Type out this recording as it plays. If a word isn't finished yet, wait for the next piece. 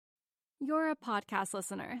You're a podcast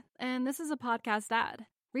listener, and this is a podcast ad.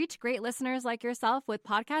 Reach great listeners like yourself with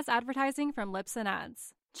podcast advertising from Lips and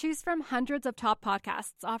Ads. Choose from hundreds of top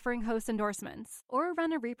podcasts offering host endorsements, or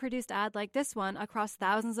run a reproduced ad like this one across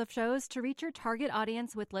thousands of shows to reach your target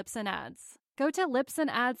audience with Lips and Ads. Go to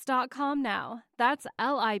lipsandads.com now. That's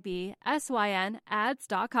LIBSYN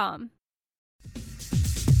ads.com.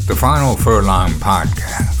 The Final Furlong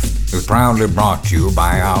podcast is proudly brought to you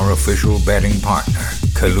by our official betting partner,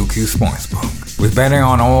 Kaluki Sportsbook. With betting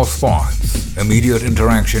on all sports, immediate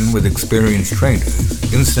interaction with experienced traders,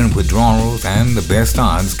 instant withdrawals, and the best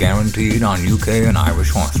odds guaranteed on UK and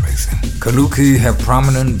Irish horse racing, Kaluki have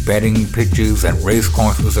prominent betting pitches at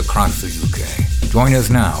racecourses across the UK. Join us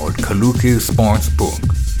now at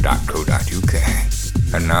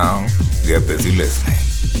kalukisportsbook.co.uk. And now, get busy listening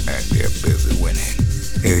and get busy winning.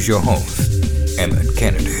 Here's your host, Emmett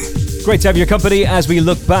Kennedy. Great to have your company as we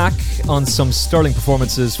look back on some sterling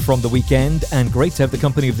performances from the weekend, and great to have the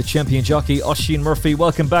company of the champion jockey, Oisín Murphy.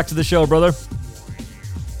 Welcome back to the show, brother.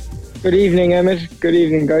 Good evening, Emmett. Good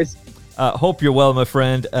evening, guys. Hope you're well, my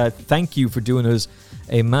friend. Thank you for doing us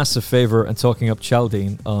a massive favour and talking up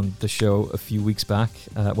Chaldean on the show a few weeks back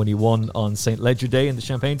when he won on St. Ledger Day in the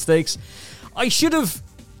Champagne Stakes. I should have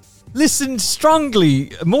listened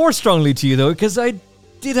more strongly to you, though, because I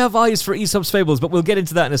did have eyes for Aesop's Fables, but we'll get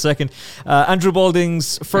into that in a second. Andrew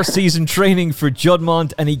Balding's first season training for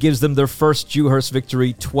Juddmonte, and he gives them their first Dewhurst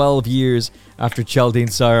victory 12 years after Chaldean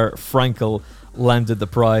sire Frankel landed the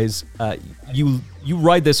prize. You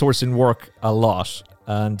ride this horse in work a lot,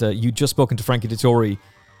 and you just spoken to Frankie Dettori.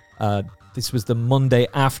 This was the Monday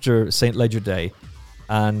after St. Ledger Day,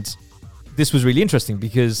 and this was really interesting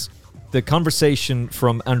because the conversation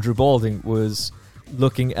from Andrew Balding was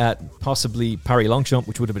looking at possibly Paris Longchamp,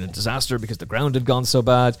 which would have been a disaster because the ground had gone so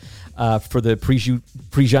bad, for the Prix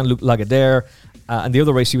Jean-Luc Lagardère, and the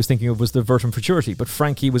other race he was thinking of was the Vertum Futurity, but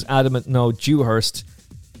Frankie was adamant, no, Dewhurst,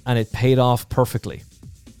 and it paid off perfectly.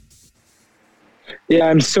 Yeah,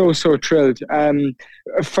 I'm so thrilled.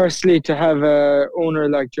 Firstly, to have a owner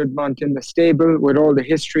like Juddmonte in the stable with all the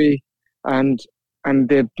history and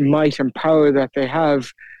the might and power that they have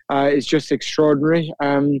is just extraordinary.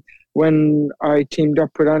 When I teamed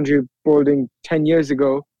up with Andrew Balding 10 years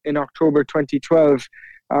ago in October 2012,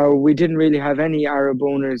 we didn't really have any Arab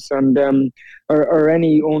owners and or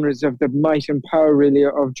any owners of the might and power really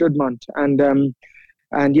of Juddmonte.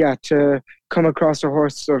 And yeah, to come across a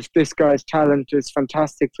horse of this guy's talent is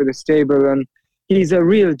fantastic for the stable. And he's a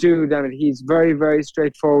real dude. I mean, he's very, very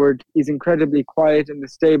straightforward. He's incredibly quiet in the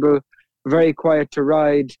stable, very quiet to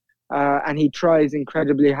ride, and he tries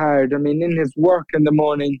incredibly hard. I mean, in his work in the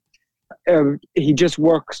morning, he just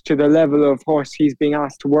works to the level of horse he's being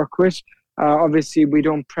asked to work with. Obviously, we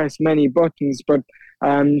don't press many buttons, but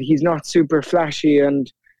he's not super flashy.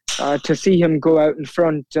 And to see him go out in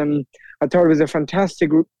front, I thought it was a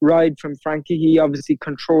fantastic ride from Frankie. He obviously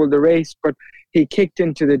controlled the race, but he kicked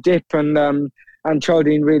into the dip, and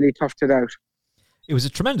Chaldean really toughed it out. It was a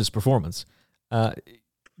tremendous performance.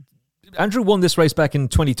 Andrew won this race back in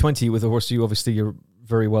 2020 with a horse you obviously you're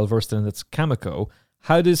very well versed in, that's Kamiko.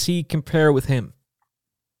 How does he compare with him?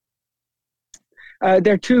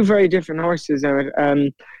 They're two very different horses.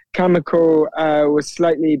 Kamiko was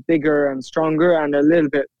slightly bigger and stronger and a little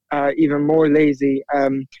bit even more lazy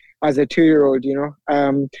as a 2-year-old, you know.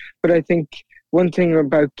 But I think one thing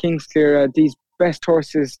about Kingsclear, these best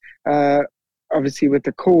horses, obviously with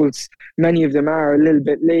the colts, many of them are a little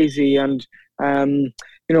bit lazy. And, you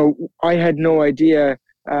know, I had no idea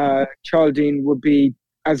Chaldean would be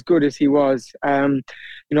as good as he was. You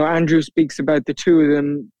know, Andrew speaks about the two of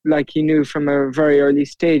them like he knew from a very early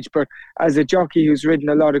stage, but as a jockey who's ridden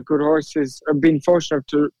a lot of good horses, or been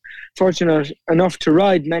fortunate enough to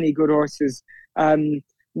ride many good horses,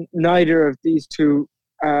 neither of these two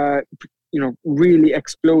you know, really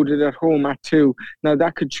exploded at home at 2. Now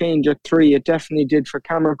that could change at 3. It definitely did for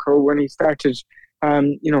Kamiko when he started.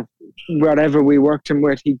 You know, whatever we worked him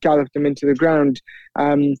with, he galloped him into the ground,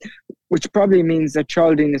 which probably means that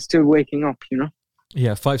Chaldean is still waking up, you know.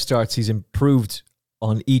 Yeah, 5 starts. He's improved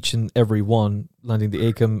on each and every one, landing the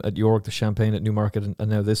Acomb at York, the Champagne at Newmarket, and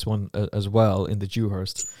now this one as well in the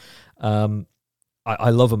Dewhurst. I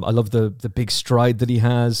love him. I love the big stride that he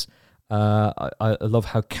has. I love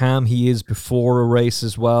how calm he is before a race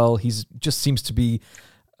as well. He's just seems to be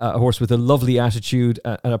a horse with a lovely attitude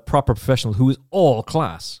and a proper professional who is all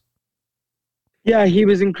class. Yeah, he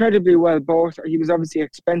was incredibly well bought. He was obviously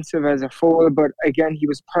expensive as a foal, but again, he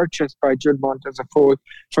was purchased by Juddmonte as a foal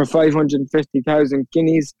for 550,000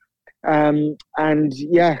 guineas. And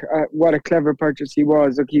yeah, what a clever purchase he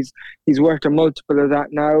was. Look, he's worth a multiple of that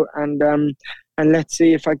now. And and let's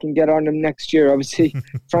see if I can get on him next year. Obviously,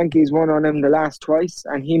 Frankie's won on him the last twice,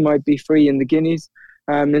 and he might be free in the Guineas,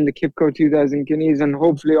 in the Kipco 2000 Guineas, and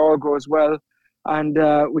hopefully all goes well, and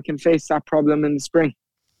we can face that problem in the spring.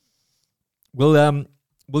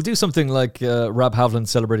 We'll do something like Rab Havlin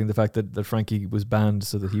celebrating the fact that Frankie was banned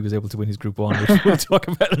so that he was able to win his Group 1, which we'll talk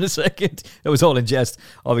about in a second. It was all in jest,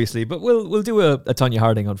 obviously, but we'll do a Tanya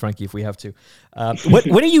Harding on Frankie if we have to.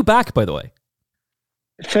 When are you back, by the way?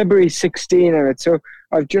 February 16, and so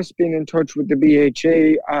I've just been in touch with the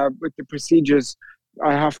BHA with the procedures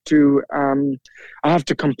I have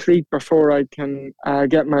to complete before I can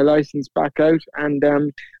get my license back out, and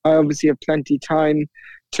I obviously have plenty time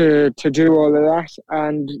to do all of that.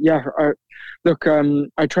 And yeah,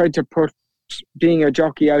 I tried to put being a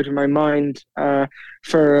jockey out of my mind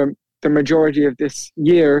for the majority of this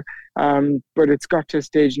year, but it's got to a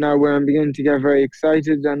stage now where I'm beginning to get very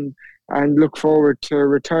excited and look forward to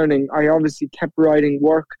returning. I obviously kept writing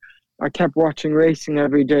work. I kept watching racing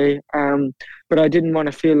every day, but I didn't want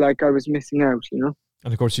to feel like I was missing out,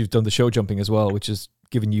 And of course, you've done the show jumping as well, which has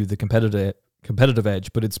given you the competitive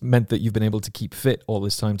edge, but it's meant that you've been able to keep fit all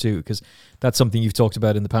this time too, because that's something you've talked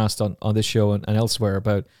about in the past on this show and elsewhere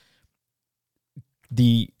about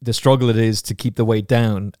the struggle it is to keep the weight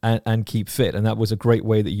down and keep fit. And that was a great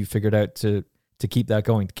way that you figured out to keep that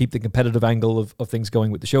going, to keep the competitive angle of things going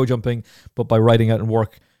with the show jumping, but by writing out and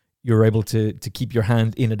work, you're able to keep your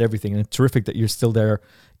hand in at everything. And it's terrific that you're still there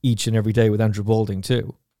each and every day with Andrew Balding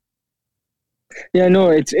too. Yeah, no,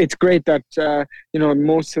 it's great that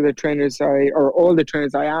most of the trainers all the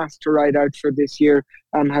trainers I asked to ride out for this year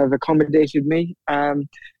have accommodated me, and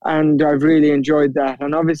I've really enjoyed that.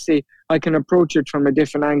 And obviously, I can approach it from a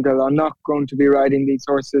different angle. I'm not going to be riding these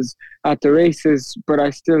horses at the races, but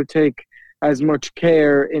I still take as much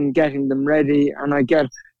care in getting them ready, and I get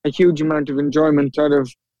a huge amount of enjoyment out of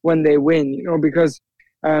when they win. Because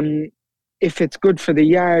if it's good for the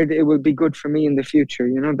yard, it will be good for me in the future.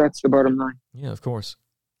 That's the bottom line. Yeah, of course.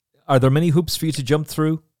 Are there many hoops for you to jump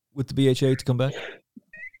through with the BHA to come back?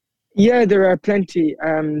 Yeah, there are plenty.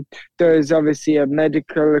 There's obviously a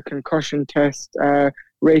medical, a concussion test,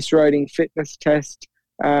 race riding fitness test.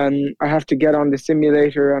 I have to get on the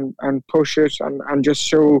simulator and push it and just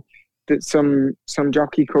show that some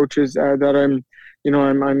jockey coaches that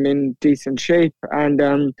I'm in decent shape,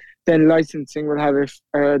 and then licensing will have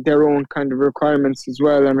their own kind of requirements as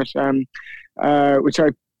well, which I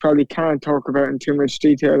probably can't talk about in too much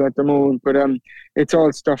detail at the moment, but it's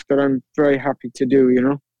all stuff that I'm very happy to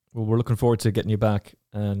do, Well, we're looking forward to getting you back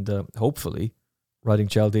and hopefully riding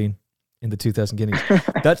Chaldean in the 2000 Guineas.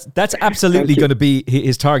 That's absolutely going to be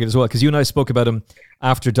his target as well, because you and I spoke about him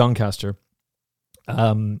after Doncaster,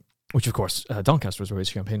 which of course Doncaster was where his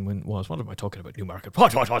campaign win was. What am I talking about? Newmarket.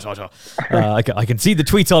 I can see the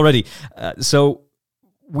tweets already. So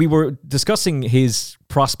we were discussing his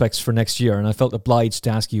prospects for next year, and I felt obliged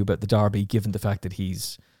to ask you about the Derby, given the fact that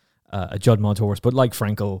he's a Juddmonte horse. But like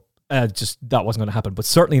Frankel, just that wasn't going to happen. But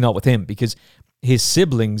certainly not with him, because his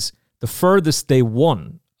siblings, the furthest they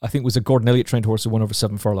won, I think, was a Gordon Elliott trained horse who won over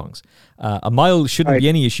 7 furlongs. A mile shouldn't be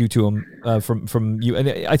any issue to him from you. And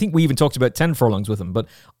I think we even talked about 10 furlongs with him. But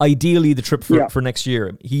ideally, the trip for next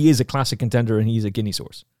year, he is a classic contender and he's a Guineas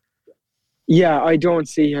horse. Yeah, I don't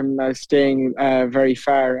see him staying very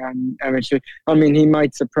far. I mean, he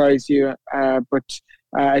might surprise you, but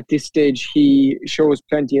at this stage, he shows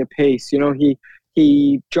plenty of pace.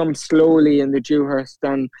 He jumped slowly in the Dewhurst,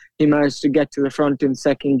 and he managed to get to the front in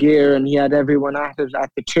second gear, and he had everyone at it at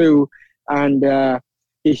the 2, and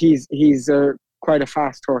he's quite a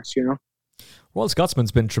fast horse, Royal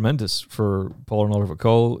Scotsman's been tremendous for Paul and Oliver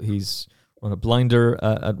Cole. He's won a blinder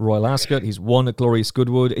at Royal Ascot. He's won at Glorious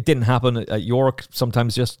Goodwood. It didn't happen at York,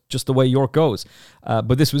 sometimes just the way York goes.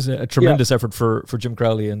 But this was a tremendous effort for Jim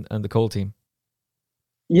Crowley and the Cole team.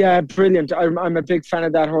 Yeah, brilliant. I'm a big fan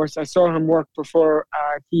of that horse. I saw him work before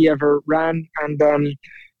he ever ran, and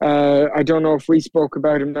I don't know if we spoke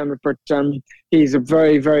about him then, but he's a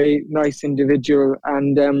very, very nice individual,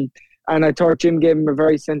 and I thought Jim gave him a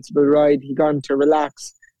very sensible ride. He got him to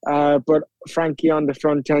relax, but Frankie on the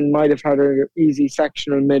front end might have had an easy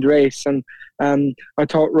sectional mid-race, and I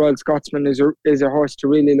thought Royal Scotsman is a horse to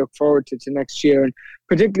really look forward to next year. And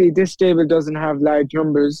particularly, this stable doesn't have large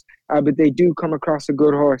numbers, but they do come across a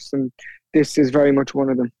good horse, and this is very much one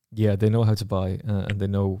of them. Yeah, they know how to buy, and they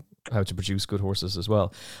know how to produce good horses as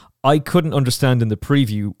well. I couldn't understand in the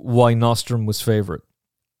preview why Nostrum was favourite.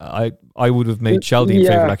 I would have made Chaldean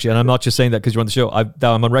favourite, actually, and I'm not just saying that because you're on the show. I'm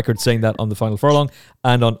on record saying that on the final furlong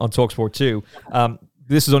and on TalkSport too.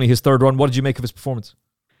 This is only his third run. What did you make of his performance?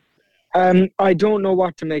 I don't know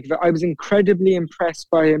what to make of it. I was incredibly impressed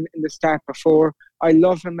by him in the start before. I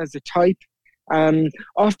love him as a type.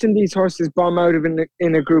 Often these horses bomb out of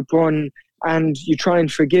in a Group 1 and you try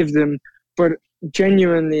and forgive them. But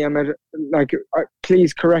genuinely,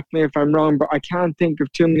 please correct me if I'm wrong, but I can't think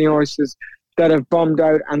of too many horses that have bombed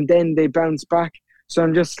out and then they bounce back. So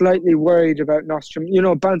I'm just slightly worried about Nostrum.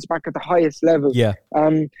 Bounce back at the highest level. Yeah.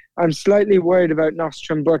 I'm slightly worried about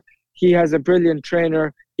Nostrum, but he has a brilliant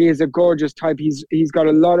trainer. He is a gorgeous type. He's got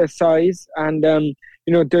a lot of size, and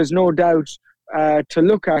there's no doubt to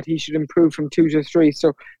look at. He should improve from 2 to 3.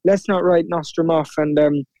 So let's not write Nostrum off,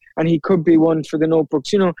 and he could be one for the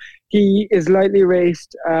notebooks. He is lightly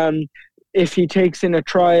raced. If he takes in a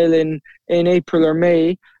trial in April or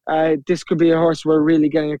May, this could be a horse we're really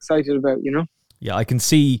getting excited about. Yeah, I can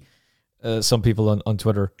see some people on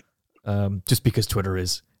Twitter, just because Twitter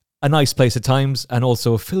is a nice place at times and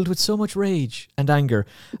also filled with so much rage and anger.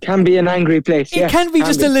 It can be an angry place. It can be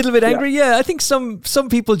just a little bit angry. Yeah, I think some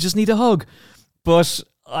people just need a hug. But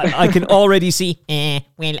I can already see,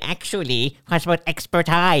 well, actually, what about Expert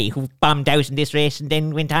Eye, who bombed out in this race and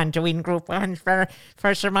then went on to win Group 1 for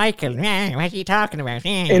Sir Michael? What are you talking about?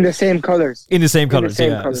 In the same colours. In the same colours,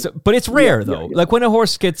 yeah. So, but it's rare, though. Yeah. Like, when a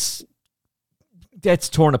horse gets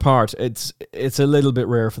torn apart, it's a little bit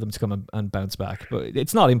rare for them to come and bounce back, but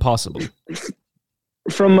it's not impossible.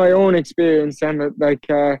 From my own experience, Emma,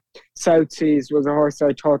 South Seas was a horse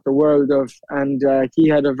I thought the world of, and he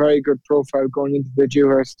had a very good profile going into the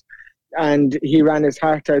Dewhurst, and he ran his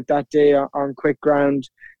heart out that day on quick ground,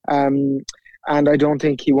 and I don't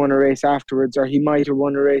think he won a race afterwards, or he might have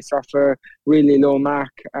won a race off a really low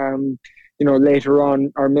mark, later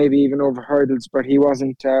on, or maybe even over hurdles, but he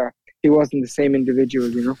wasn't the same individual,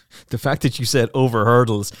 The fact that you said over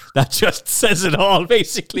hurdles, that just says it all,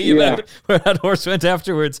 basically, about where that horse went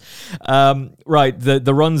afterwards. Right,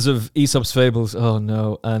 the runs of Aesop's Fables, oh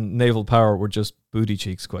no, and Naval Power were just booty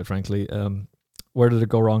cheeks, quite frankly. Where did it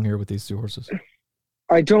go wrong here with these two horses?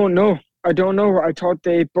 I don't know. I thought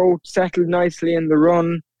they both settled nicely in the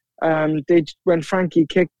run. When Frankie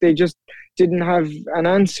kicked, they just didn't have an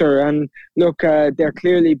answer. And look, they're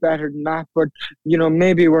clearly better than that. But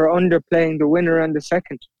maybe we're underplaying the winner and the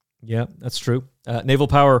second. Yeah, that's true. Naval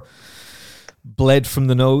Power bled from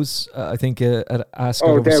the nose. I think at Ascot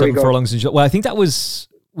over 7 furlongs. Well, I think that was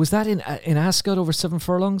that in Ascot over 7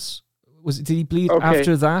 furlongs. Did he bleed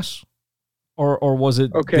after that, or was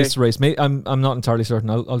it this race? I'm not entirely certain.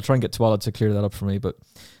 I'll try and get Tuala to clear that up for me, but.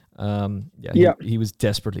 He was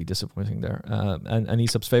desperately disappointing there. And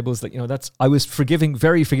Aesop's Fables, I was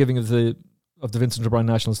very forgiving of the Vincent O'Brien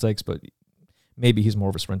National Stakes, but maybe he's more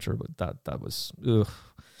of a sprinter. But that was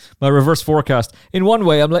my reverse forecast. In one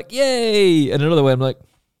way, I'm like, yay, and another way, I'm like,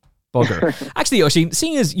 bugger. Actually, Oisín,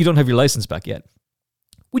 seeing as you don't have your license back yet,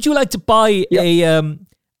 would you like to buy an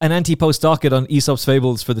anti-post docket on Aesop's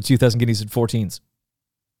Fables for the 2,000 guineas at 14s?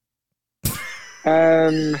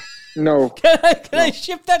 No. Can I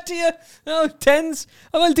ship that to you? No, 10s?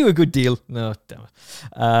 Oh, I'll do a good deal. No,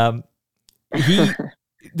 damn it.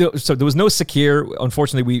 So there was no Sakir.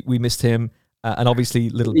 Unfortunately, we missed him. And obviously,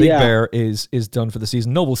 Little Big Bear is done for the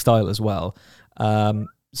season. Noble Style as well.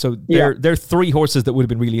 So they're 3 horses that would have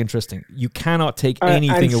been really interesting. You cannot take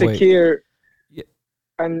anything away. Sakir,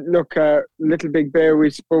 and look, Little Big Bear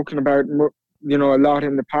we've spoken about a lot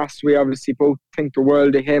in the past. We obviously both think the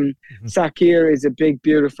world of him. Mm-hmm. Sakir is a big,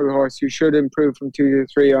 beautiful horse who should improve from 2 to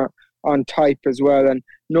 3 on type as well. And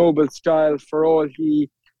Noble Style, for all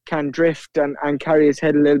he can drift and carry his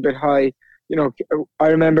head a little bit high. I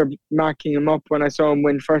remember marking him up when I saw him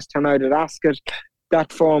win first time out at Ascot.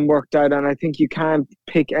 That form worked out, and I think you can't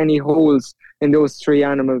pick any holes in those 3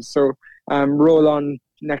 animals. So roll on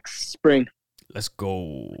next spring. Let's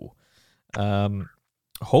go.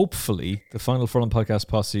 Hopefully, the Final Furlong podcast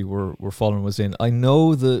posse were following us in. I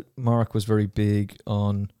know that Mark was very big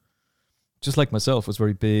on, just like myself, was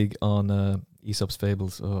very big on Aesop's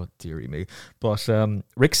Fables. Oh, dearie me. But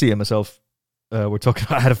Rixie and myself were talking.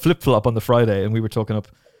 I had a flip-flop on the Friday, and we were talking up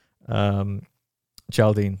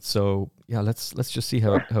Chaldean. So, yeah, let's just see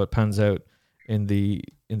how it pans out in the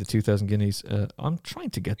 2,000 guineas. I'm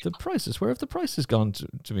trying to get the prices. Where have the prices gone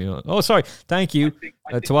to me? Oh, sorry. Thank you.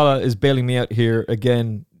 Tuala is bailing me out here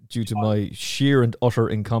again due to my sheer and utter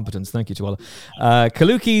incompetence. Thank you, Tuala.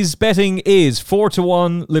 Kaluki's betting is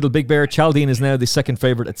 4-1. Little Big Bear. Chaldean is now the second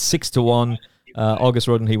favourite at 6-1. August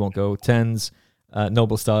Rodden, he won't go. 10s.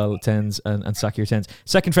 Noble Style 10s and Sakir 10s.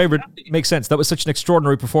 Second favourite makes sense. That was such an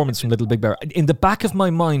extraordinary performance from Little Big Bear. In the back of my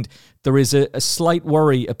mind, there is a slight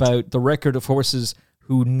worry about the record of horses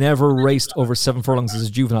who never raced over 7 furlongs as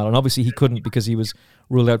a juvenile, and obviously he couldn't because he was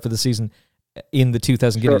ruled out for the season. in the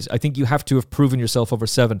 2000 Guineas. I think you have to have proven yourself over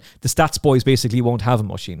 7. The stats boys basically won't have him,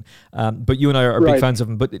 Oisín. But you and I are big fans of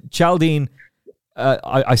him. But Chaldean,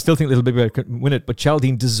 I still think Little Big Bear could win it, but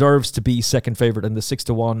Chaldean deserves to be second favourite in the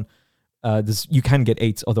 6-1. You can get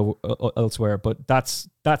 8s elsewhere, but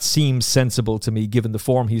that seems sensible to me given the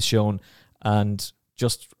form he's shown and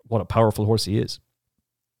just what a powerful horse he is.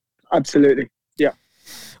 Absolutely, yeah.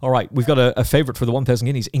 All right, we've got a favourite for the 1,000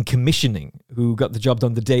 Guineas in Commissioning, who got the job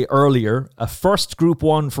done the day earlier. A first Group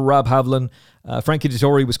 1 for Rab Havlin. Frankie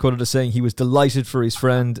Dettori was quoted as saying he was delighted for his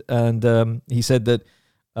friend, and he said that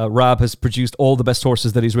Rab has produced all the best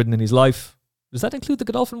horses that he's ridden in his life. Does that include the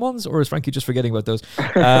Godolphin ones, or is Frankie just forgetting about those?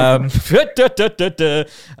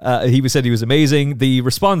 He said he was amazing. The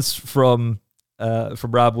response from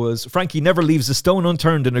Rab was, Frankie never leaves a stone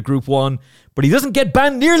unturned in a Group 1, but he doesn't get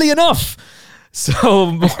banned nearly enough.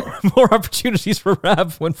 So more opportunities for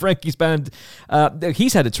Rab when Frankie's banned.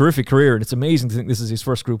 He's had a terrific career, and it's amazing to think this is his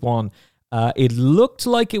first Group 1. It looked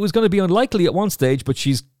like it was going to be unlikely at one stage, but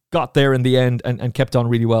she's got there in the end and kept on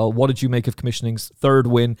really well. What did you make of Commissioning's third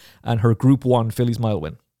win and her Group 1 Fillies Mile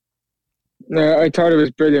win? I thought it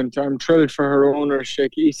was brilliant. I'm thrilled for her owner,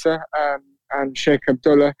 Sheikh Isa and Sheikh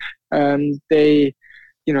Abdullah. They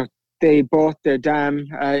bought their dam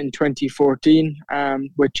in 2014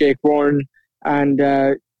 with Jake Warren, and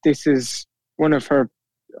this is one of her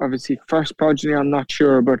obviously first progeny. I'm not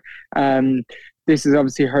sure, but this is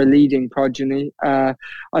obviously her leading progeny. I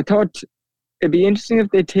thought it'd be interesting if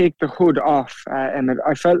they take the hood off Emmett.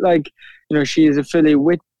 I felt like she is a filly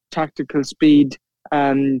with tactical speed.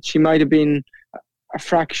 She might have been a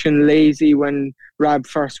fraction lazy when Rab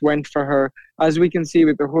first went for her. As we can see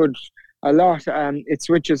with the hood a lot, it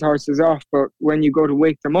switches horses off, but when you go to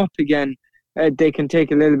wake them up again, they can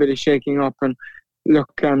take a little bit of shaking up. And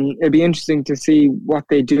look, it'd be interesting to see what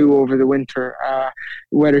they do over the winter,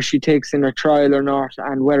 whether she takes in a trial or not,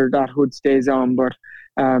 and whether that hood stays on. But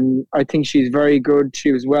I think she's very good.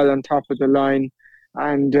 She was well on top of the line,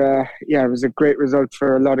 and it was a great result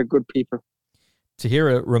for a lot of good people.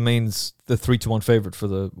 Tahira remains the 3-1 favourite for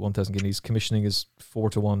the 1,000 Guineas. Commissioning is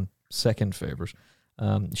 4-1 second favourite.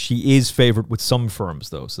 She is favourite with some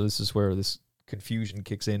firms, though, so this is where this confusion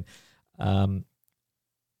kicks in. I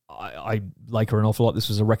like her an awful lot. This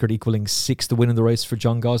was a record equaling 6th to win in the race for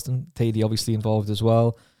John Gosden. Thady obviously involved as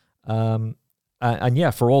well. And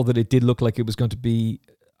for all that it did look like it was going to be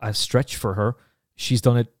a stretch for her, she's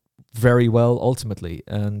done it very well ultimately.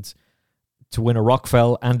 And to win a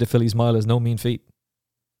Rockfell and a Fillies Mile is no mean feat.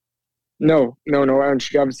 No. And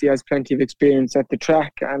she obviously has plenty of experience at the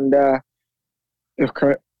track. And look,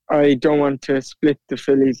 I don't want to split the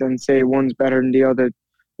fillies and say one's better than the other.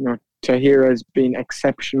 Tahira has been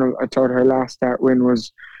exceptional. I thought her last start win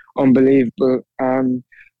was unbelievable.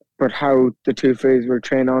 But how the two fillies will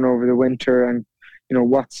train on over the winter, and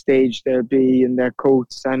what stage they'll be in their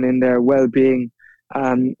coats and in their well-being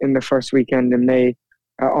in the first weekend in May.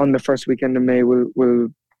 On the first weekend in May will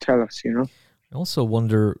tell us. I also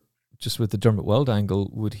wonder, just with the Dermot Weld angle,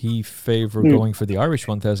 would he favour going for the Irish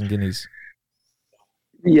 1,000 Guineas?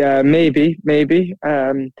 Yeah, maybe.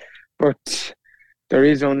 But there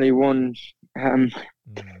is only one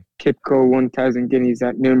Kipco 1,000 Guineas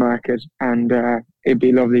at Newmarket, and it'd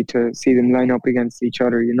be lovely to see them line up against each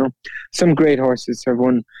other. Some great horses have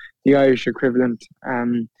won the Irish equivalent,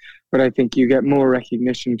 but I think you get more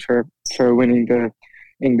recognition for winning the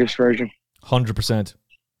English version. 100%.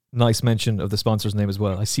 Nice mention of the sponsor's name as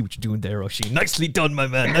well. I see what you're doing there, Oisín. Nicely done, my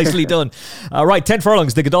man. Nicely done. Right, 10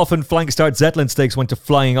 furlongs. The Godolphin Flying Start Zetland Stakes went to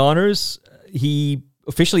Flying Honours. He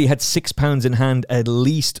officially had £6 in hand at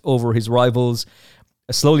least over his rivals.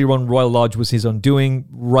 A slowly run Royal Lodge was his undoing.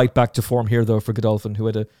 Right back to form here, though, for Godolphin, who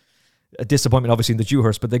had a disappointment, obviously, in the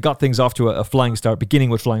Dewhurst, but they got things off to a flying start, beginning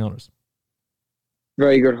with Flying Honours.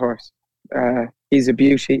 Very good horse. He's a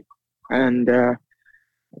beauty, and I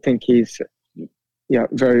think he's...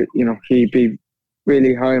 very, he'd be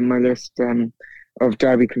really high on my list of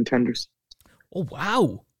Derby contenders. Oh,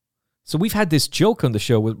 wow. So we've had this joke on the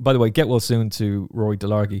show. By the way, get well soon to Rory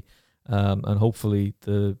Delargy. And hopefully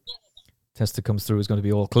the test that comes through is going to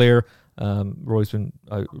be all clear. Rory's been,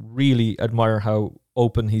 I really admire how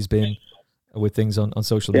open he's been with things on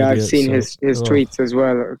social media. Yeah, I've seen his tweets as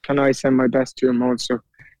well. Can I send my best to him also?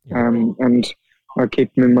 Yeah. And I'll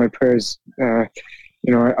keep him in my prayers. I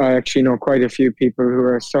actually know quite a few people who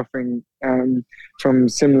are suffering from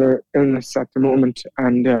similar illness at the moment,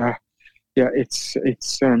 and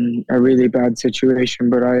it's a really bad situation.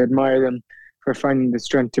 But I admire them for finding the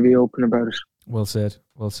strength to be open about it. Well said,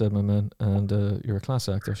 my man. And you're a class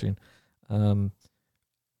act, Oisín.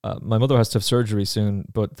 My mother has to have surgery soon,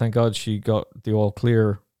 but thank God she got the all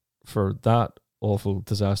clear for that awful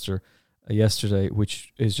disaster yesterday,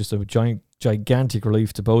 which is just a gigantic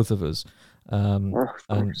relief to both of us. And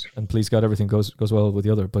please God, everything goes well with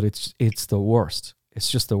the other. But it's the worst. It's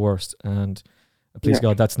just the worst. And please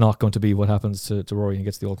God, that's not going to be what happens to Rory and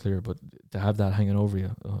gets the all clear. But to have that hanging over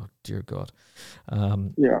you, oh dear God.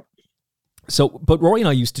 So, but Rory and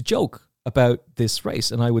I used to joke about this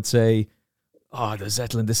race, and I would say, "Oh, the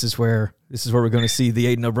Zetland, this is where we're going to see the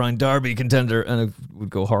Aidan O'Brien Derby contender," and it would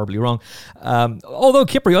go horribly wrong. Although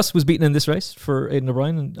Kyprios was beaten in this race for Aidan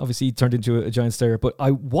O'Brien, and obviously he turned into a giant stayer, but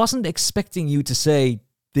I wasn't expecting you to say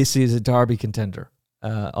this is a Derby contender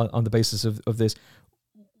on the basis of this.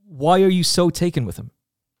 Why are you so taken with him?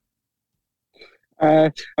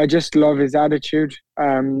 I just love his attitude.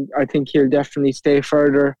 I think he'll definitely stay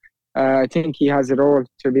further. I think he has it all,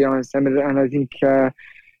 to be honest, and I think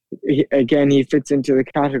he fits into the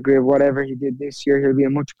category of whatever he did this year. He'll be a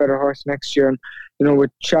much better horse next year, and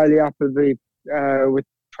with Charlie Appleby, with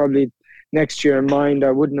probably next year in mind,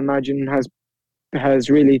 I wouldn't imagine has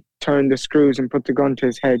really turned the screws and put the gun to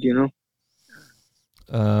his head.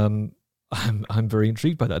 I'm very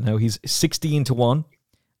intrigued by that now. He's 16-1,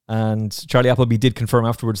 and Charlie Appleby did confirm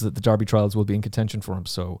afterwards that the Derby trials will be in contention for him.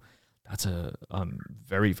 So I'm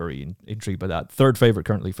very, very intrigued by that. Third favourite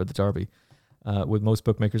currently for the Derby, with most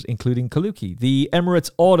bookmakers, including Kaluki. The Emirates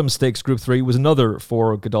Autumn Stakes Group 3 was another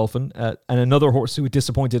for Godolphin, and another horse who had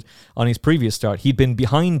disappointed on his previous start. He'd been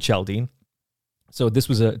behind Chaldean, so this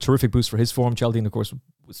was a terrific boost for his form. Chaldean, of course,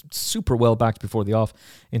 was super well backed before the off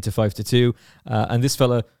into 5-2, and this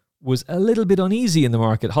fella was a little bit uneasy in the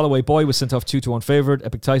market. Holloway Boy was sent off 2-1 favourite.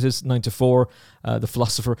 Epictetus 9-4. The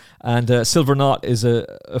Philosopher, and Silver Knot was a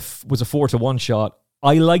 4-1 shot.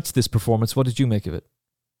 I liked this performance. What did you make of it?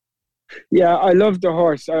 Yeah, I love the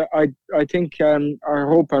horse. I think I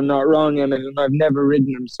hope I'm not wrong in it, and I've never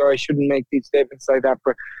ridden him, so I shouldn't make these statements like that.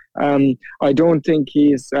 But I don't think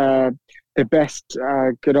he's the best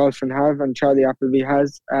Godolphin have, and Charlie Appleby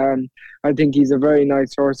has. I think he's a very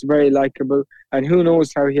nice horse, very likeable, and who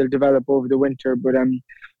knows how he'll develop over the winter. But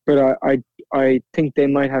I think they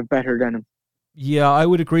might have better than him. Yeah, I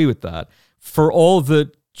would agree with that. For all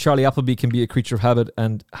that Charlie Appleby can be a creature of habit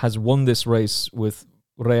and has won this race with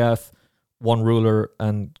Reath, One Ruler,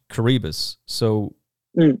 and Caribus, so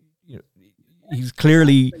he's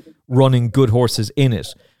clearly running good horses in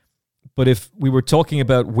it. But if we were talking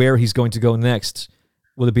about where he's going to go next,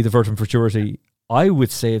 will it be the Virtum Futurity? I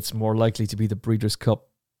would say it's more likely to be the Breeders' Cup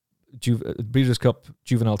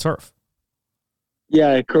Juvenile Turf.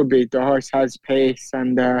 Yeah, it could be. The horse has pace,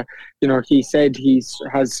 and he said he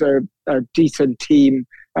has a decent team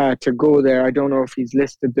to go there. I don't know if he's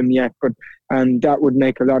listed them yet, but that would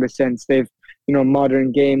make a lot of sense. They've,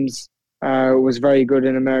 Modern Games was very good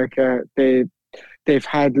in America. They've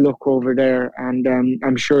had luck over there, and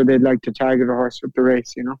I'm sure they'd like to target a horse with the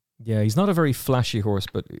race. Yeah, he's not a very flashy horse,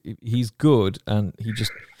 but he's good, and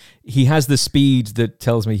he has the speed that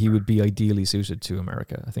tells me he would be ideally suited to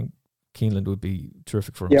America. I think Keeneland would be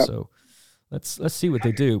terrific for him. Yep. So let's see what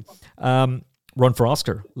they do. Run for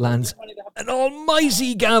Oscar lands an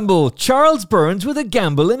almighty gamble. Charles Burns with a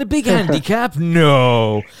gamble in a big handicap.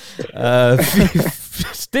 No,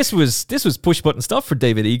 this was push button stuff for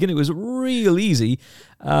David Egan. It was real easy.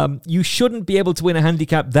 You shouldn't be able to win a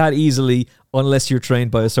handicap that easily unless you're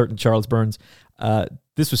trained by a certain Charles Burns.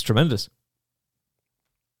 This was tremendous.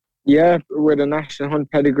 Yeah, with a National Hunt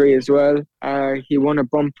pedigree as well. He won a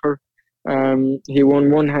bumper. He won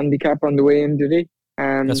one handicap on the way in, did he?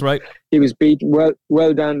 That's right. He was beaten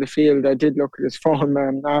well down the field. I did look at his form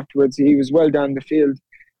afterwards. He was well down the field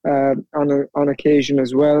on occasion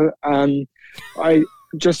as well. I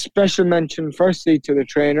just special mention firstly to the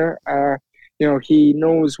trainer. He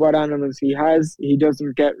knows what animals he has. He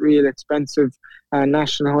doesn't get real expensive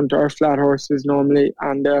National Hunt or flat horses normally,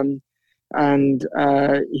 and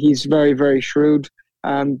he's very, very shrewd.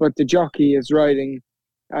 But the jockey is riding.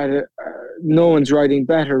 No one's riding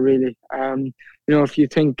better, really. If you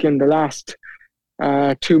think in the last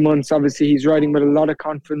 2 months, obviously he's riding with a lot of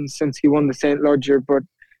confidence since he won the St. Ludger, but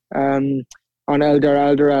on Eldar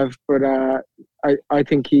Alderav. But I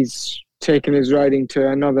think he's taken his riding to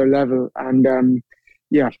another level, and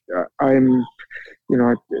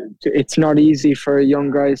it's not easy for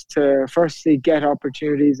young guys to firstly get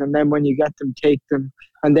opportunities, and then when you get them, take them,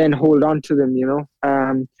 and then hold on to them,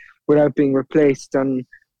 without being replaced. And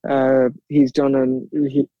he's done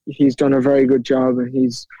a very good job, and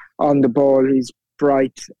he's on the ball, he's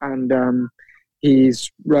bright, and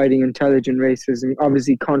he's riding intelligent races, and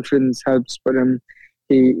obviously confidence helps, but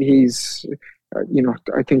he's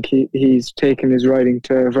I think he's taken his riding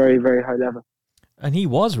to a very, very high level. And he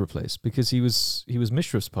was replaced because he was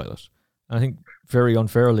Mishra's pilot. And I think very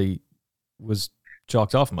unfairly was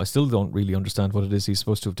chalked off him. I still don't really understand what it is he's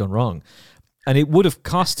supposed to have done wrong. And it would have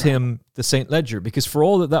cost him the St. Leger, because for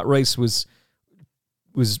all that race was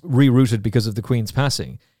rerouted because of the Queen's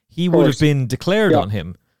passing, he would have been declared on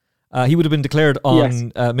him. He would have been declared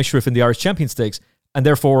on Mishra in the Irish Champion Stakes, and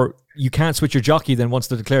therefore you can't switch your jockey then once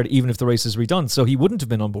they're declared, even if the race is redone. So he wouldn't have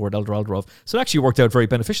been on board Eldar Alderov. So it actually worked out very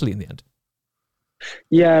beneficially in the end.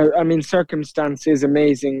 Yeah, I mean, circumstance is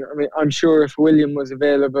amazing. I mean, I'm sure if William was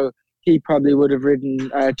available, he probably would have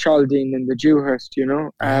ridden Chaldean in the Dewhurst, you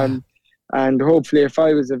know. And hopefully if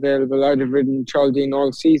I was available, I'd have ridden Chaldean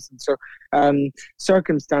all season. So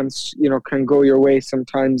circumstance, you know, can go your way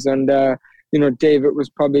sometimes. And, you know, David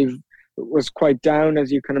was quite down,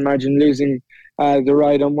 as you can imagine, losing the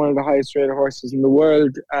ride on one of the highest rated horses in the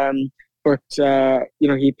world. But you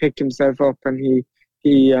know, he picked himself up, and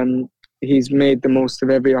he's made the most of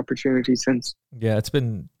every opportunity since. Yeah, it's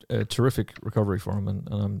been a terrific recovery for him,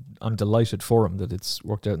 and I'm delighted for him that it's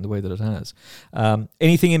worked out in the way that it has.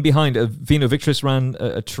 Anything in behind? Vino Victrix ran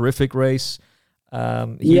a terrific race.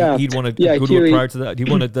 He'd won a Goodwood prior to that. He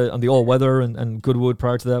won on the all weather and Goodwood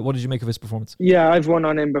prior to that. What did you make of his performance? Yeah, I've won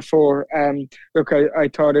on him before. Look, I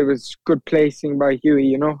thought it was good placing by Huey.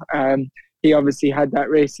 You know, he obviously had that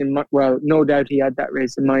race in mind. Well, no doubt he had that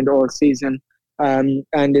race in mind all season. And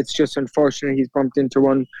it's just unfortunate he's bumped into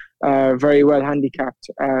one very well handicapped.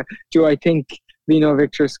 Do I think Vino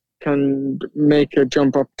Victrix can make a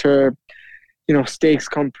jump up to, you know, stakes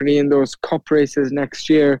company in those cup races next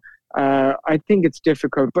year? I think it's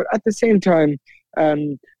difficult, but at the same time,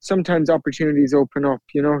 sometimes opportunities open up.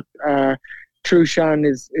 You know, Trushan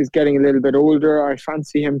is getting a little bit older. I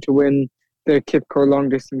fancy him to win the Kipco Long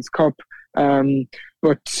Distance Cup,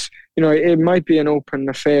 but you know, it might be an open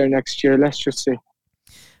affair next year. Let's just see.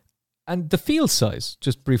 And the field size,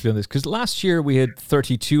 just briefly on this, because last year we had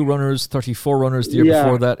 32 runners, 34 runners. The year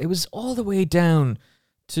before that, it was all the way down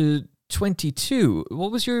to 22.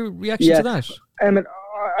 What was your reaction to that?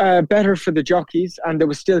 Better for the jockeys, and there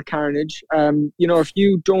was still carnage. You know, if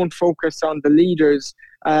you don't focus on the leaders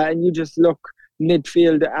and you just look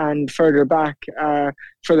midfield and further back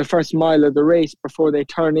for the first mile of the race before they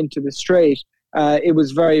turn into the straight, it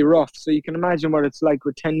was very rough. So you can imagine what it's like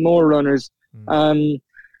with 10 more runners. I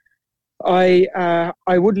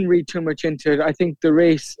wouldn't read too much into it. I think the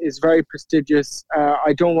race is very prestigious.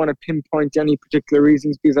 I don't want to pinpoint any particular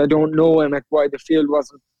reasons because I don't know why the field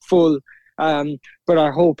wasn't full. But I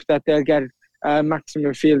hope that they'll get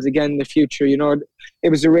maximum fields again in the future. You know, it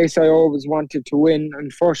was a race I always wanted to win.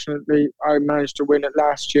 Unfortunately, I managed to win it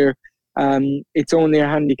last year. It's only a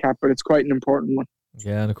handicap, but it's quite an important one.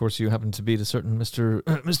 Yeah, and of course you happen to beat a certain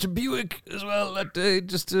Mr. Buick as well that day,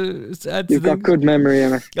 just to add to You've got good memory,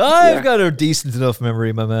 Emma. I've got a decent enough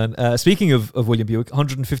memory, my man. Speaking of William Buick,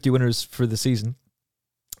 150 winners for the season,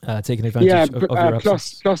 taking advantage of your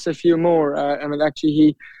absence. plus a few more. I mean,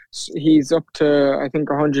 actually, he's up to, I think,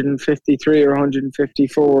 153 or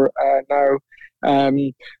 154 now.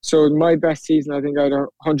 So my best season, I think I had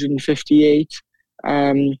 158.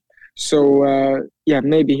 So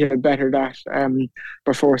maybe he'll better that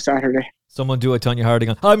before Saturday. Someone do a Tanya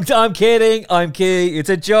Harding. I'm kidding. It's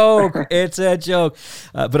a joke. It's a joke.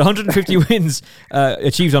 But 150 wins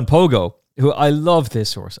achieved on Pogo, who I love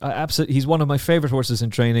this horse. He's one of my favorite horses in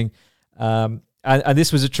training. And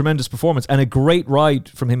this was a tremendous performance and a great ride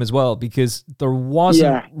from him as well, because there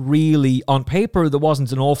wasn't really, on paper, there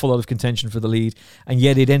wasn't an awful lot of contention for the lead, and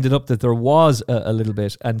yet it ended up that there was a little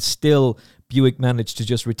bit, and still Buick managed to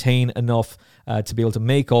just retain enough to be able to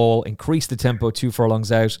make all, increase the tempo 2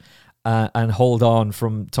 furlongs out, and hold on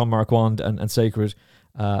from Tom Marquand and Sacred.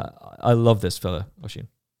 I love this fella, Oisín.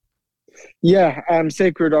 Yeah,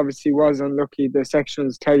 Sacred obviously was unlucky. The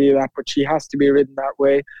sections tell you that, but she has to be ridden that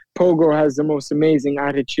way. Pogo has the most amazing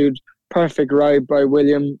attitude. Perfect ride by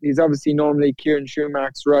William. He's obviously normally Kieran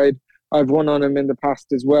Schumacher's ride. I've won on him in the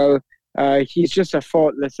past as well. He's just a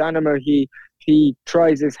faultless animal. He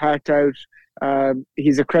tries his heart out.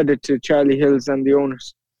 He's a credit to Charlie Hills and the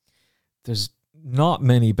owners. There's not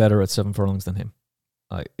many better at 7 furlongs than him.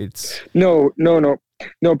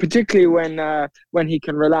 No, particularly when he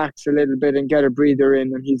can relax a little bit and get a breather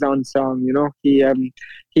in and he's on song, you know.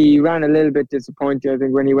 He ran a little bit disappointed, I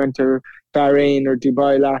think, when he went to Bahrain or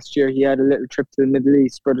Dubai last year. He had a little trip to the Middle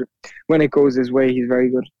East, but when it goes his way, he's very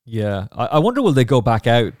good. Yeah, I wonder will they go back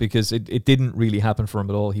out, because it didn't really happen for him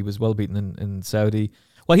at all. He was well beaten in Saudi.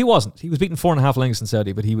 Well, he wasn't. He was beaten 4.5 lengths in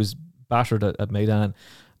Saudi, but he was battered at Meydan.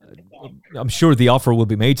 I'm sure the offer will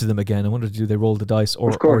be made to them again. I wonder, do they roll the dice,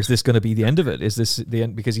 or is this going to be the end of it? Is this the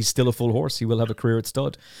end? Because he's still a full horse. He will have a career at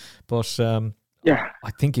stud. But Yeah.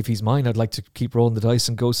 I think if he's mine, I'd like to keep rolling the dice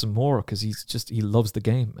and go some more, because he loves the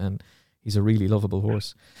game and he's a really lovable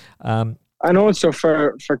horse. And also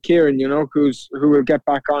for Kieran, who will get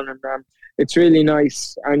back on, and it's really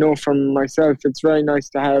nice. I know from myself, it's very nice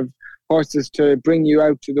to have horses to bring you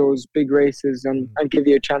out to those big races and give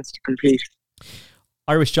you a chance to compete.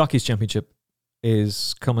 Irish Jockeys Championship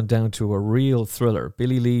is coming down to a real thriller.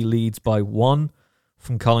 Billy Lee leads by 1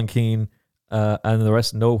 from Colin Keane, and the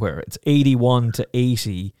rest nowhere. It's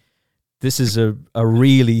 81-80. This is a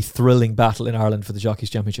really thrilling battle in Ireland for the Jockeys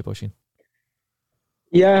Championship, Oisín.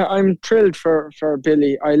 Yeah, I'm thrilled for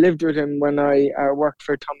Billy. I lived with him when I worked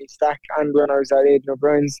for Tommy Stack and when I was at Aidan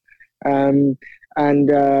O'Brien's. And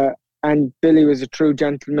Billy was a true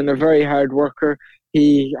gentleman, a very hard worker.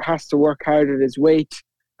 He has to work hard at his weight.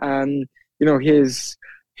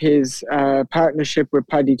 His partnership with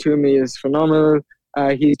Paddy Toomey is phenomenal.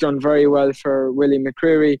 He's done very well for Willie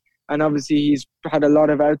McCreary, and obviously he's had a lot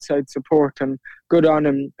of outside support, and good on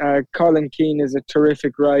him. Colin Keane is a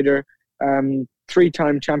terrific rider,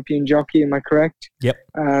 3-time champion jockey, am I correct? Yep.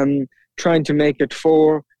 Trying to make it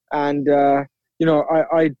 4, and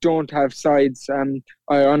I don't have sides.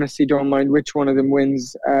 I honestly don't mind which one of them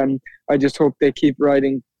wins. I just hope they keep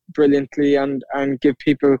riding brilliantly and give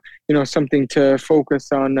people something to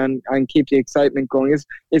focus on and keep the excitement going.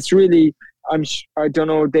 It's really, I don't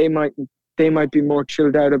know, they might be more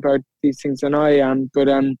chilled out about these things than I am, but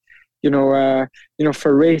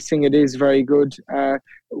for racing it is very good.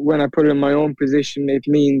 When I put it in my own position, it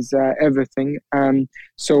means everything.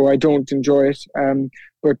 So I don't enjoy it,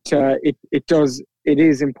 but it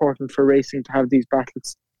is important for racing to have these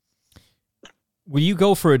battles. Will you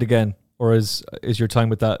go for it again, or is your time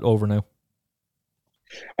with that over now?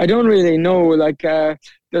 I don't really know.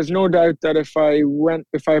 There's no doubt that if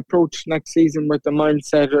I approach next season with the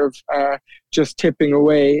mindset of just tipping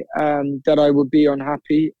away, that I would be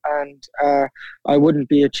unhappy and I wouldn't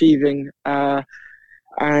be achieving.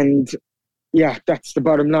 And yeah, that's the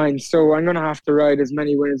bottom line. So I'm going to have to ride as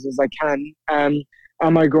many winners as I can.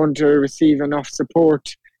 Am I going to receive enough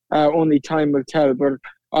support? Only time will tell. But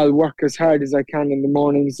I'll work as hard as I can in the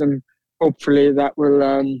mornings, and hopefully that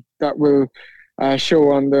will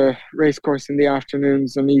show on the racecourse in the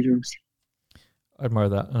afternoons and evenings. I admire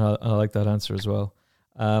that, and I like that answer as well.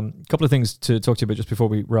 A couple of things to talk to you about just before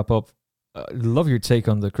we wrap up. I'd love your take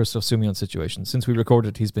on the Christophe Soumillon situation. Since we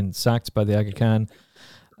recorded, he's been sacked by the Aga Khan.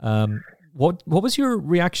 What was your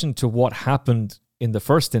reaction to what happened in the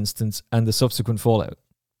first instance and the subsequent fallout?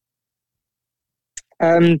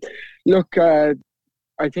 Look, I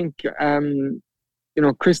think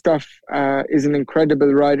Christophe is an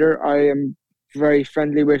incredible rider. I am very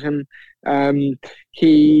friendly with him.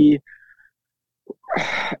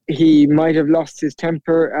 He might have lost his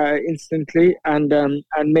temper instantly and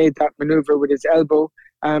made that maneuver with his elbow,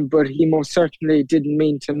 but he most certainly didn't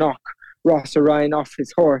mean to knock Ross Orion off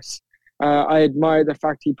his horse. I admire the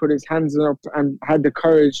fact he put his hands up and had the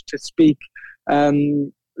courage to speak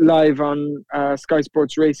live on Sky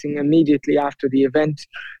Sports Racing immediately after the event,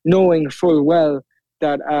 knowing full well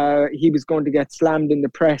that he was going to get slammed in the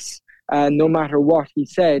press no matter what he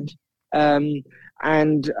said.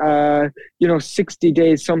 60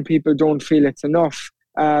 days, some people don't feel it's enough,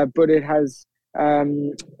 but it has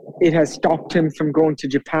stopped him from going to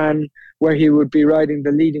Japan, where he would be riding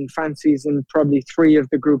the leading fancies in probably 3 of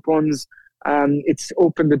the Group 1s. It's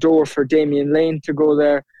opened the door for Damien Lane to go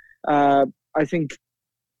there. I think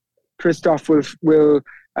Christophe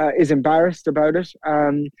is embarrassed about it.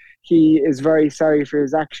 He is very sorry for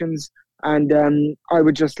his actions, and I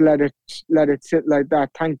would just let it sit like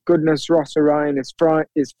that. Thank goodness Ross Orion is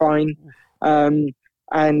fine. And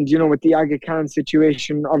with the Aga Khan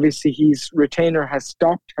situation, obviously his retainer has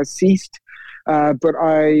ceased. But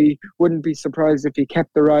I wouldn't be surprised if he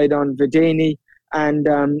kept the ride on Vedeni, and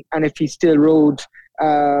if he still rode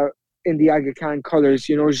in the Aga Khan colours.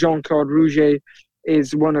 Jean-Claude Rouget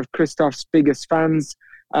is one of Christophe's biggest fans.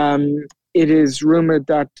 It is rumoured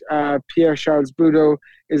that Pierre-Charles Boudot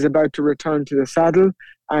is about to return to the saddle,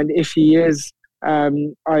 and if he is,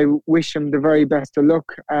 I wish him the very best of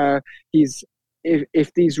luck.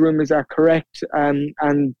 If these rumours are correct, and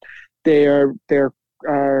they're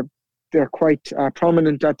quite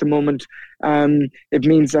prominent at the moment, it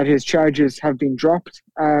means that his charges have been dropped.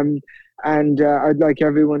 And I'd like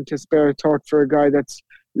everyone to spare a thought for a guy that's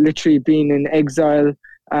literally been in exile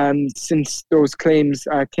since those claims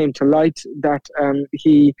came to light that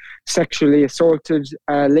he sexually assaulted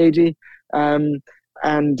a lady.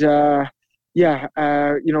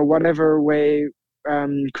 Whatever way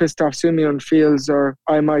Christophe Soumillon feels, or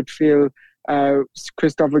I might feel,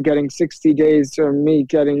 Christophe getting 60 days or me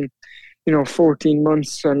getting 14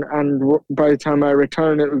 months, and by the time I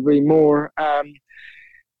return, it will be more.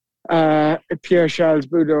 Pierre Charles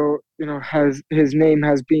Boudot, his name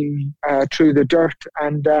has been through the dirt,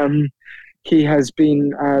 and he has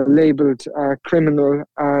been labelled criminal.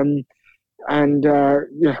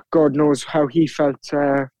 God knows how he felt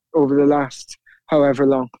over the last however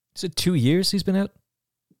long. Is it 2 years he's been out?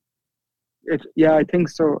 I think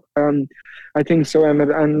so. Emmett.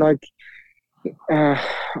 And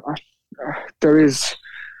there is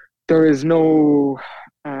no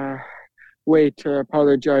way to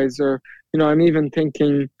apologize, or I'm even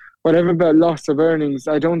thinking whatever about loss of earnings.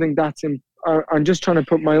 I don't think that's. I'm just trying to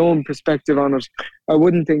put my own perspective on it. I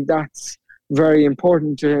wouldn't think that's very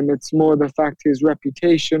important to him. It's more the fact his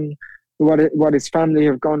reputation, what his family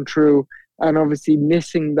have gone through, and obviously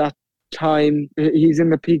missing that time. He's in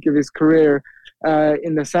the peak of his career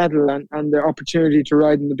in the saddle, and the opportunity to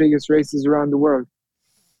ride in the biggest races around the world.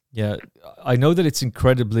 Yeah, I know that it's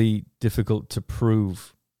incredibly difficult to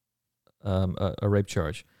prove a rape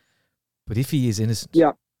charge, but if he is innocent,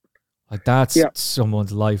 that's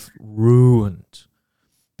someone's life ruined,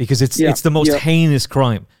 because it's the most heinous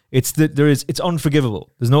crime. It's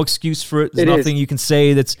unforgivable. There's no excuse for it. There's nothing you can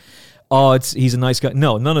say that's he's a nice guy.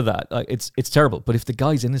 No, none of that. It's terrible. But if the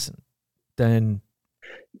guy's innocent, then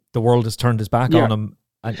the world has turned his back on him.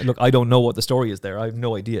 And look, I don't know what the story is there. I have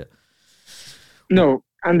no idea. No,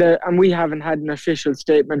 and we haven't had an official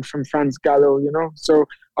statement from France Gallo, So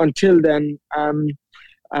until then,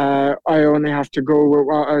 I only have to go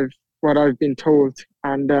with what I've been told,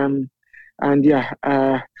 I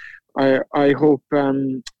hope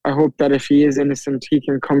that if he is innocent, he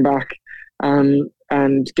can come back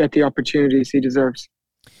and get the opportunities he deserves.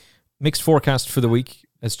 Mixed forecast for the week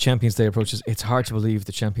as Champions Day approaches. It's hard to believe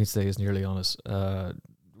the Champions Day is nearly on us.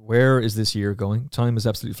 Where is this year going? Time is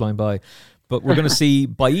absolutely flying by. But we're going to see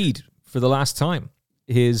Baaid for the last time.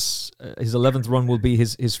 His 11th run will be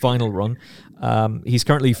his final run. He's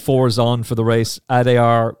currently 4s on for the race.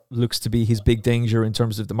 Adayar looks to be his big danger in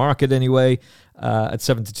terms of the market anyway, at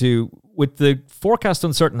 7-2. With the forecast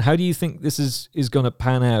uncertain, how do you think this is going to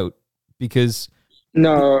pan out? Because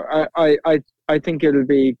no, I think it'll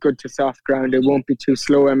be good to soft ground. It won't be too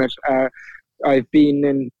slow, Emmett. I've been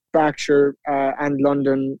in Berkshire and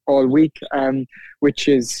London all week, which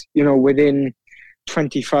is within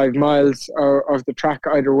 25 miles of the track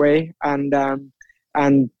either way, and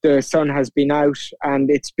the sun has been out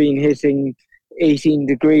and it's been hitting 18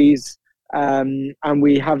 degrees, and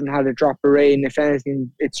we haven't had a drop of rain. If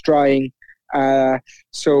anything, it's drying,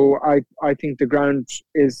 so I think the ground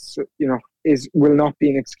will not be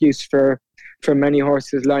an excuse for many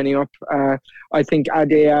horses lining up. I think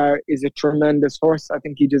Adayar is a tremendous horse. I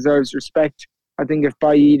think he deserves respect. I think if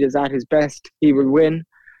Baaid is at his best, he will win.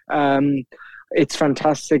 It's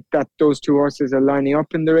fantastic that those two horses are lining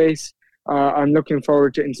up in the race. I'm looking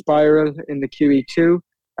forward to Inspiral in the QE2.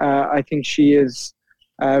 I think she is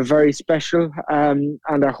very special, and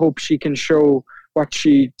I hope she can show what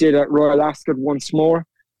she did at Royal Ascot once more.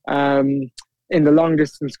 In the Long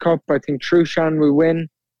Distance Cup, I think Trushan will win.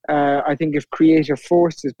 I think if Creative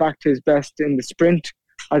Force is back to his best in the sprint,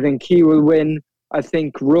 I think he will win. I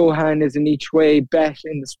think Rohan is an each way bet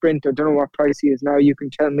in the sprint. I don't know what price he is now. You can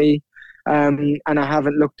tell me. And I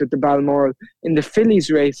haven't looked at the Balmoral. In the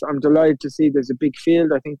fillies race, I'm delighted to see there's a big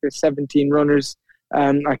field. I think there's 17 runners.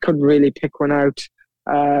 I couldn't really pick one out.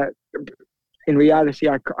 In reality,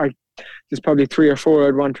 there's probably 3 or 4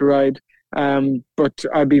 I'd want to ride. But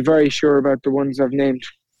I'd be very sure about the ones I've named.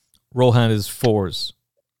 Rohan is 4s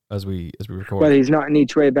as we record. Well, he's not an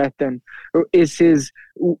each way bet then.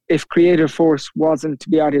 If Creative Force wasn't to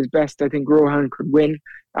be at his best, I think Rohan could win.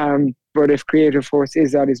 But if Creative Force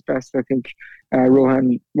is at his best, I think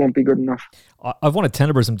Rohan won't be good enough. I've wanted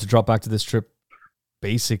Tenebrism to drop back to this trip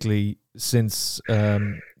basically since,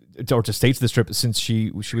 or to stay to this trip since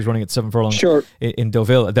she was running at 7 furlongs in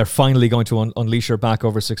Deauville. They're finally going to unleash her back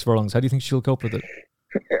over 6 furlongs. How do you think she'll cope with it?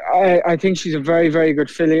 I think she's a very, very good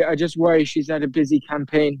filly. I just worry she's had a busy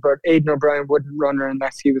campaign, but Aidan O'Brien wouldn't run her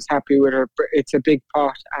unless he was happy with her. It's a big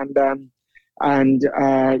pot, and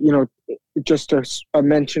just a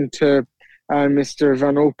mention to Mr.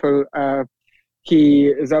 Van Opel. He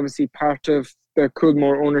is obviously part of the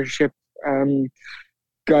Coolmore ownership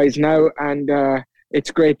guys now, and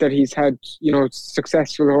it's great that he's had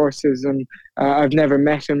successful horses. And I've never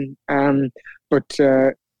met him, but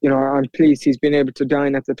I'm pleased he's been able to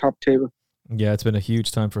dine at the top table. Yeah, it's been a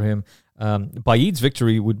huge time for him. Baaid's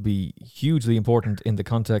victory would be hugely important in the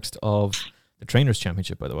context of the Trainers'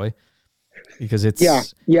 Championship, by the way. Because it's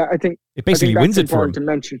I think it basically wins it for him. To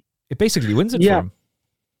mention. It basically wins it for him.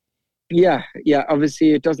 Yeah.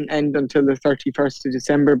 Obviously, it doesn't end until the 31st of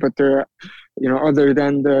December, but there, other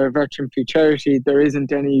than the Virgin Food Charity, there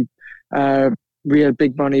isn't any real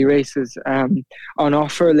big money races on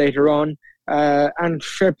offer later on. And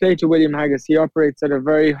fair play to William Haggis. He operates at a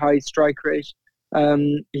very high strike rate.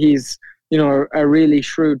 He's, a really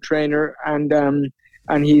shrewd trainer, and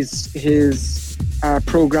his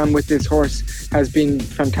program with this horse has been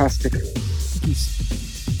fantastic. He's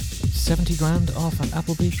 70 grand off at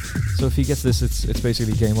Appleby. So if he gets this, it's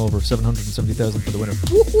basically game over. 770,000 for the winner.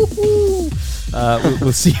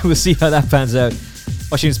 We'll see how that pans out.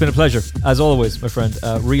 Oisín, it's been a pleasure, as always, my friend.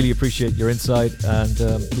 Really appreciate your insight, and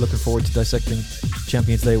looking forward to dissecting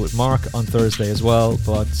Champions Day with Mark on Thursday as well.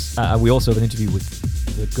 But we also have an interview with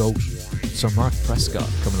the GOAT, Sir Mark Prescott,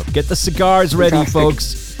 coming up. Get the cigars ready, fantastic,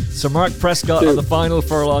 folks. Sir Mark Prescott on the final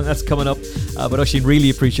furlong, that's coming up. But Oisín, really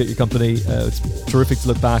appreciate your company. It's terrific to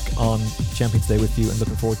look back on Champions Day with you, and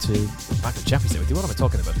looking forward to back on Champions Day with you. What am I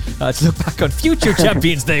talking about? To look back on future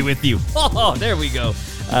Champions Day with you. Oh, there we go.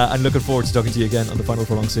 And looking forward to talking to you again on the Final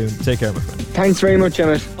Furlong soon. Take care, my friend. Thanks very much,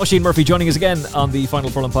 Emmett. Oisín Murphy joining us again on the Final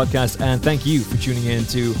Furlong podcast, and thank you for tuning in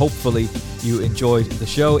to. Hopefully you enjoyed the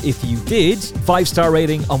show. If you did, 5-star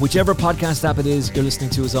rating on whichever podcast app it is you're listening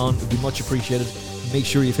to us on would be much appreciated. Make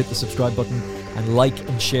sure you've hit the subscribe button and like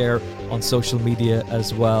and share on social media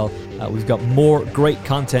as well. We've got more great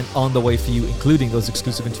content on the way for you, including those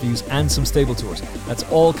exclusive interviews and some stable tours. That's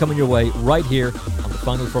all coming your way right here on the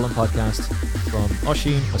Final Furlong podcast. From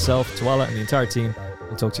Oisín, myself, Tuala, and the entire team,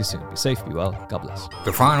 we'll talk to you soon. Be safe, be well. God bless.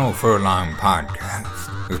 The Final Furlong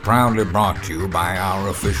podcast is proudly brought to you by our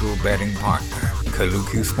official betting partner,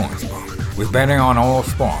 Kaluki Sportsbook. With betting on all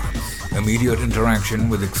sports, immediate interaction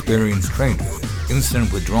with experienced traders,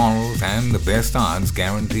 instant withdrawals, and the best odds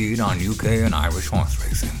guaranteed on UK and Irish horse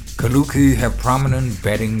racing. Kaluki have prominent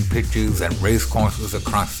betting pitches at racecourses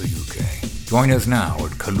across the UK. Join us now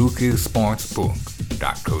at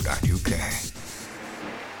kalukisportsbook.co.uk.